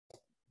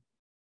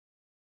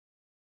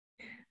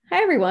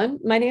Hi, everyone.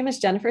 My name is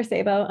Jennifer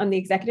Sabo. I'm the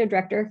Executive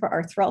Director for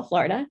Arts4All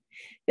Florida.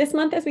 This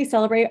month, as we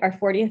celebrate our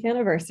 40th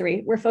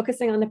anniversary, we're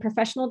focusing on the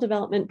professional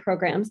development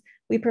programs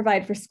we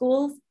provide for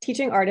schools,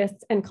 teaching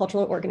artists, and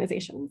cultural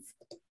organizations.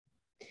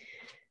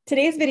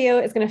 Today's video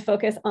is going to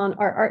focus on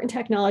our Art and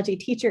Technology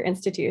Teacher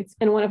Institutes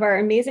and one of our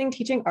amazing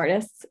teaching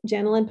artists,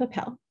 Janalyn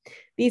Peppel.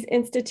 These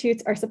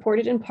institutes are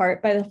supported in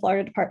part by the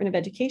Florida Department of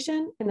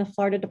Education and the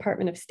Florida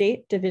Department of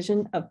State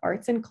Division of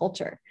Arts and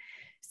Culture.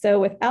 So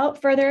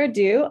without further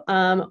ado,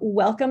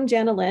 welcome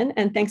Janalyn,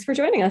 and thanks for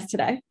joining us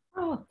today.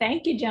 Oh,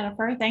 thank you,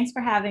 Jennifer. Thanks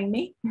for having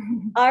me.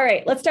 All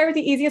right, let's start with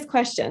the easiest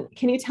question.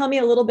 Can you tell me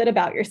a little bit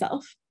about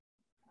yourself?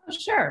 Oh,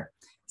 sure.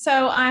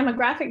 So I'm a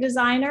graphic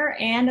designer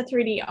and a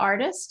 3D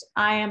artist.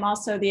 I am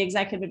also the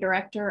executive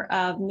director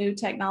of New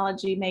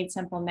Technology Made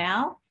Simple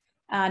Now,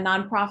 a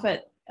nonprofit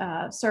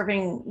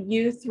serving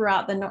youth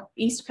throughout the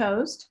East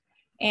Coast.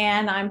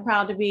 And I'm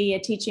proud to be a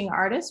teaching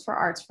artist for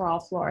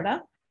Arts4All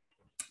Florida.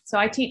 So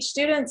I teach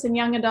students and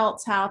young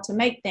adults how to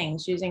make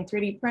things using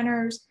 3D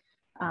printers,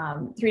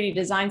 3D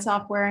design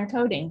software, and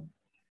coding.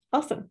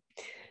 Awesome.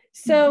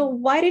 So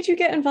why did you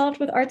get involved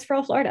with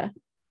Arts4All Florida?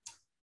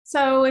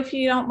 So if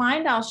you don't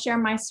mind, I'll share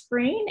my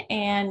screen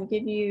and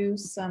give you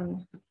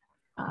some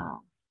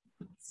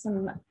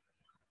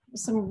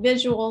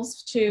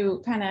visuals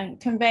to kind of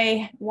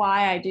convey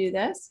why I do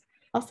this.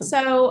 Awesome.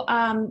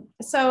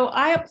 So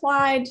I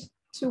applied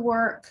to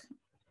work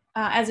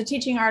as a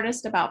teaching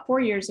artist about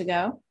 4 years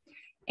ago.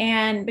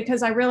 And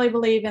because I really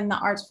believe in the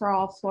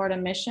Arts4All Florida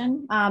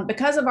mission,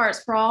 because of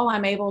Arts4All,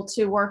 I'm able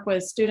to work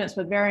with students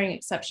with varying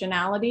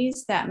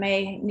exceptionalities that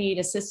may need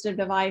assistive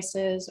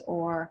devices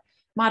or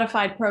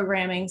modified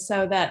programming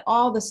so that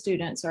all the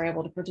students are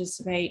able to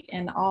participate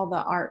in all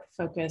the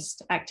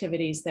art-focused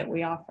activities that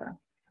we offer.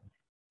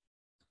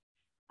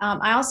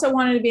 I also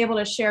wanted to be able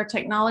to share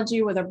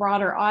technology with a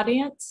broader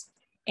audience,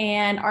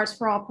 and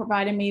Arts4All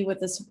provided me with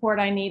the support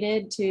I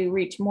needed to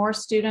reach more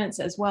students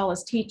as well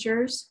as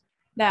teachers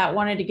that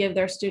wanted to give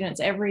their students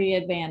every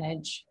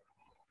advantage.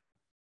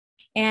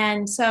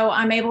 And so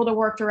I'm able to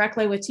work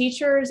directly with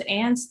teachers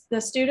and the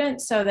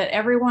students so that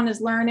everyone is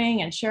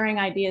learning and sharing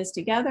ideas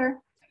together.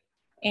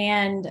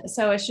 And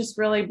so it's just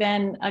really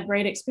been a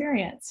great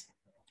experience.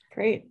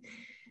 Great.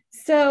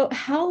 So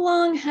how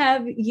long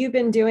have you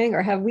been doing,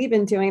 or have we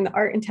been doing, the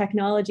Art and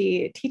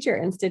Technology Teacher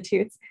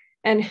Institutes,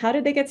 and how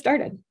did they get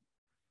started?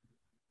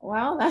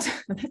 Well,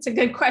 that's a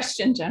good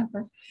question,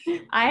 Jennifer.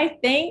 I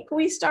think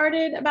we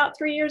started about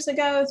 3 years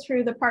ago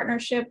through the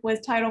partnership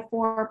with Title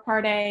IV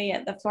Part A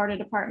at the Florida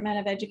Department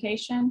of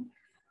Education.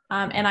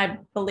 And I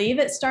believe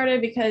it started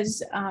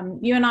because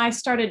you and I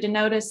started to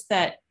notice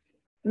that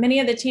many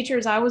of the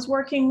teachers I was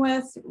working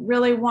with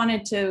really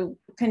wanted to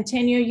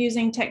continue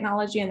using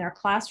technology in their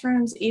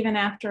classrooms even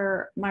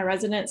after my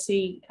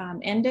residency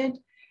ended.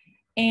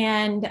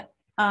 And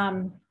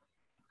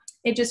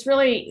it just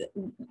really,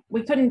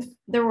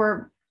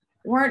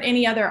 weren't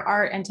any other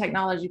art and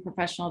technology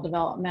professional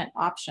development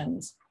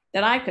options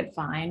that I could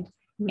find,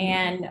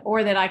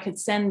 or that I could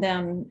send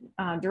them,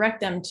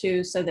 direct them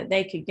to so that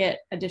they could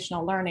get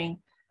additional learning.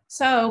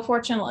 So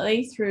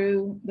fortunately,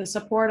 through the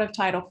support of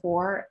Title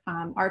IV,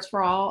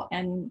 Arts4All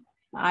and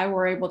I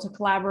were able to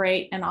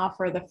collaborate and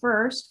offer the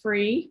first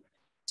free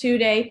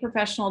 2-day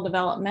professional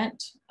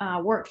development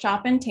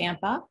workshop in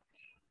Tampa.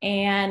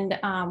 And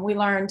we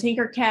learned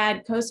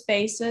Tinkercad,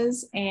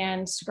 CoSpaces,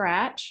 and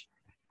Scratch.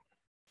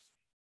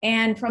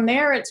 And from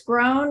there, it's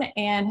grown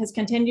and has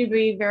continued to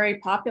be very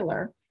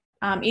popular,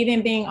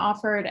 even being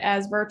offered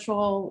as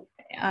virtual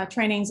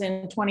trainings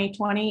in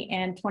 2020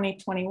 and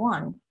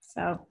 2021.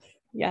 So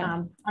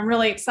yeah, I'm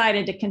really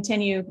excited to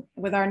continue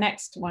with our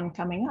next one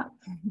coming up.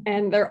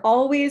 And they're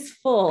always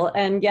full.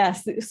 And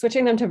yes,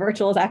 switching them to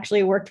virtual has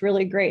actually worked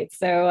really great.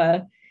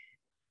 So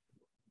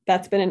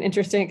that's been an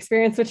interesting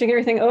experience switching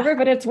everything over,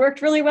 but it's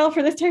worked really well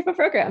for this type of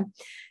program.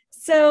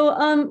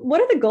 So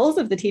what are the goals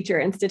of the Teacher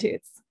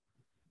Institutes?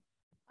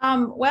 I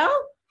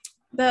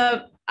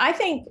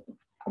think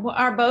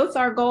both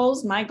our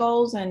goals, my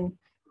goals and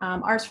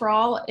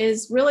Arts4All,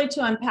 is really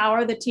to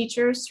empower the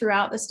teachers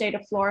throughout the state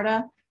of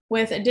Florida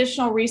with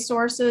additional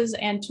resources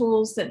and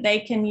tools that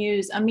they can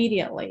use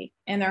immediately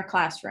in their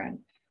classroom,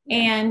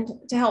 and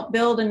to help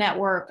build a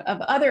network of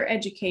other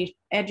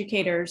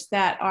educators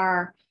that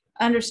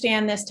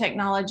understand this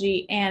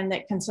technology and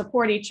that can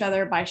support each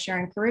other by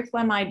sharing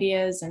curriculum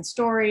ideas and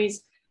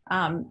stories.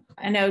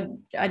 I know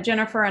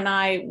Jennifer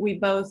and we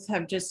both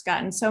have just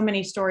gotten so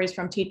many stories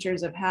from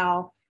teachers of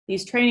how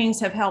these trainings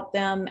have helped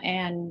them,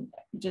 and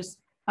just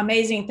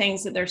amazing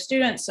things that their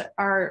students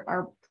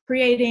are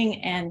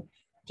creating, and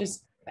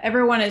just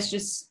everyone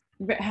has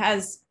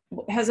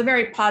a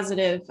very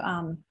positive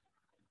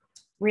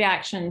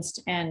reactions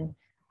and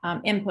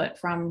input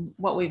from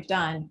what we've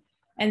done.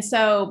 And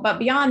so, but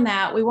beyond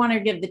that, we want to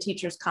give the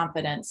teachers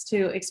confidence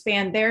to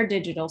expand their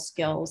digital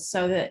skills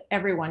so that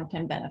everyone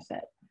can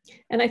benefit.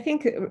 And I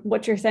think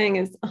what you're saying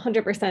is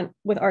 100%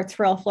 with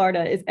Arts4All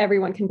Florida is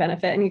everyone can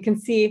benefit. And you can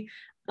see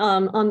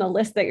on the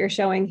list that you're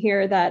showing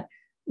here that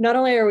not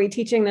only are we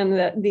teaching them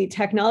the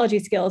technology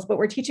skills, but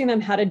we're teaching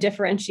them how to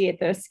differentiate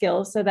those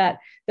skills so that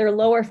their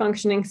lower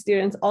functioning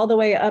students all the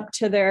way up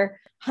to their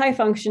high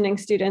functioning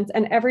students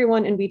and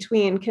everyone in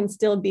between can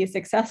still be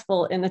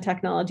successful in the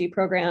technology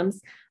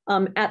programs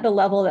at the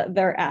level that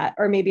they're at,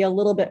 or maybe a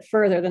little bit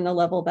further than the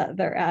level that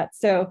they're at.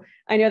 So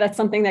I know that's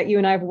something that you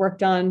and I have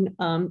worked on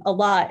a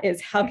lot,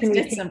 is how can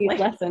we take these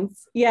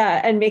lessons,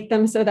 and make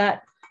them so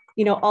that,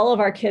 all of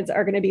our kids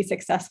are going to be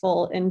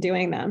successful in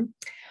doing them.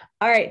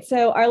 All right,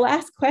 so our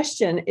last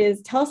question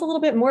is, tell us a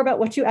little bit more about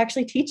what you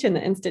actually teach in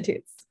the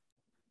institutes.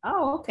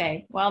 Oh,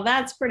 okay. Well,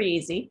 that's pretty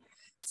easy.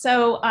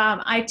 So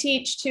I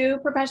teach 2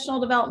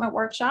 professional development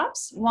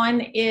workshops.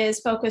 One is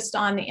focused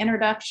on the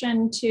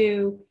introduction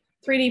to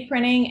 3D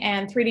printing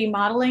and 3D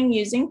modeling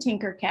using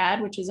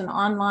Tinkercad, which is an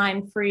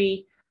online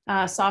free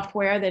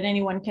software that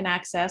anyone can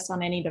access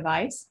on any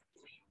device.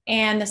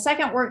 And the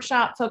second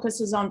workshop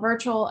focuses on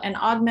virtual and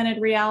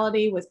augmented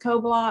reality with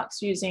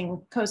CoBlocks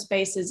using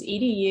CoSpace's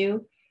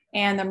EDU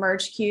and the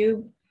Merge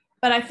Cube.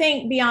 But I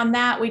think beyond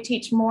that, we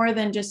teach more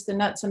than just the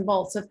nuts and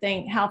bolts of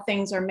how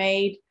things are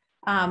made.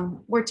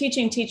 We're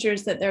teaching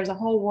teachers that there's a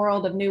whole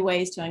world of new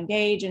ways to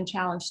engage and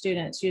challenge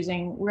students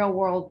using real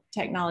world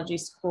technology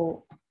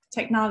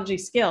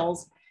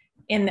skills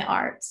in the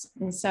arts.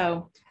 And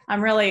so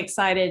I'm really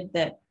excited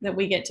that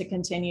we get to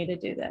continue to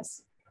do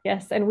this.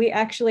 Yes, and we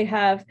actually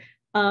have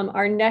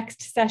our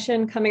next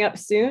session coming up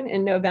soon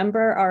in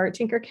November, our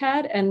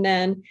Tinkercad, and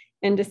then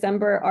in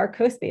December, our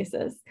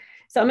CoSpaces.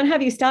 So I'm going to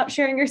have you stop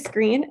sharing your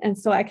screen, and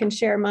so I can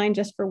share mine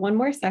just for one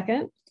more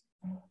second.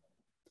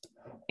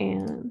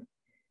 And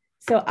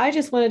so I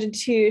just wanted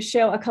to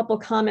show a couple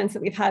comments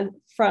that we've had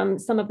from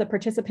some of the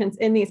participants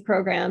in these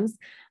programs.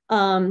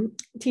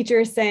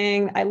 Teachers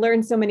saying, I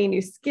learned so many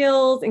new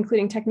skills,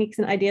 including techniques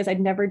and ideas I'd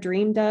never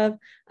dreamed of.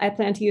 I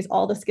plan to use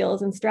all the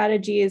skills and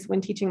strategies when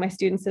teaching my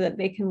students so that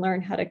they can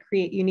learn how to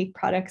create unique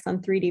products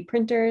on 3D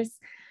printers.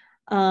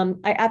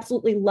 I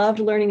absolutely loved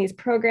learning these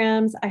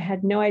programs. I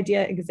had no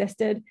idea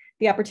existed.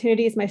 The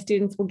opportunities my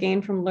students will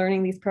gain from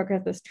learning these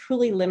programs is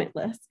truly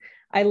limitless.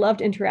 I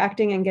loved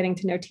interacting and getting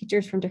to know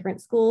teachers from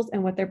different schools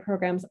and what their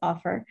programs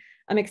offer.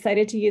 I'm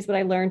excited to use what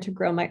I learned to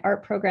grow my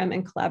art program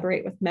and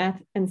collaborate with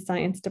math and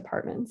science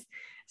departments.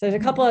 So there's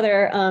a couple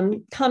other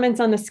comments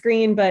on the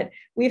screen, but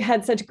we've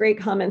had such great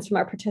comments from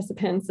our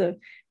participants of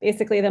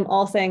basically them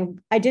all saying,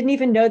 I didn't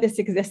even know this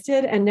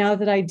existed. And now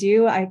that I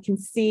do, I can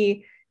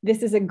see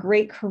this is a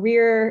great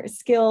career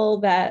skill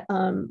that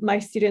my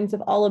students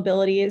of all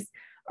abilities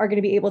are going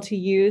to be able to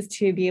use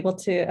to be able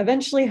to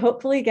eventually,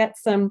 hopefully, get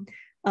some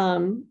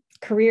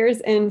careers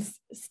in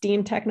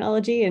STEAM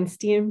technology and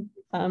STEAM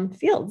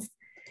fields.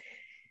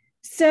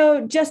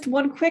 So just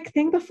one quick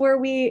thing before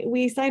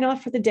we sign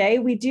off for the day.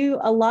 We do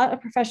a lot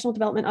of professional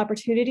development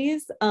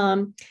opportunities.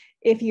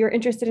 If you're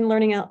interested in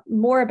learning out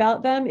more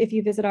about them, if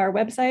you visit our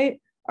website,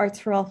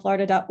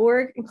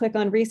 Arts4AllFlorida.org, and click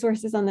on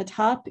resources on the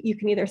top, you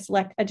can either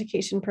select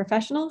education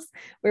professionals,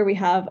 where we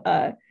have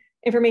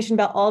information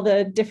about all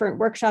the different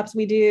workshops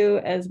we do,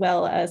 as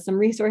well as some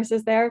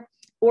resources there,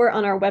 or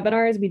on our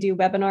webinars. We do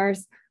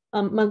webinars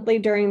monthly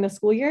during the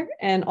school year,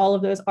 and all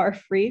of those are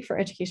free for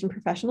education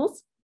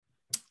professionals.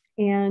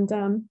 And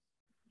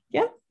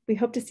we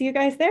hope to see you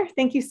guys there.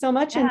 Thank you so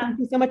much. And thank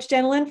you so much,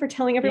 Janalyn, for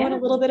telling everyone a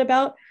little bit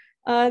about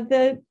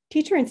the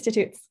Teacher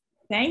Institutes.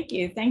 Thank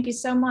you. Thank you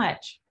so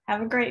much.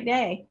 Have a great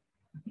day.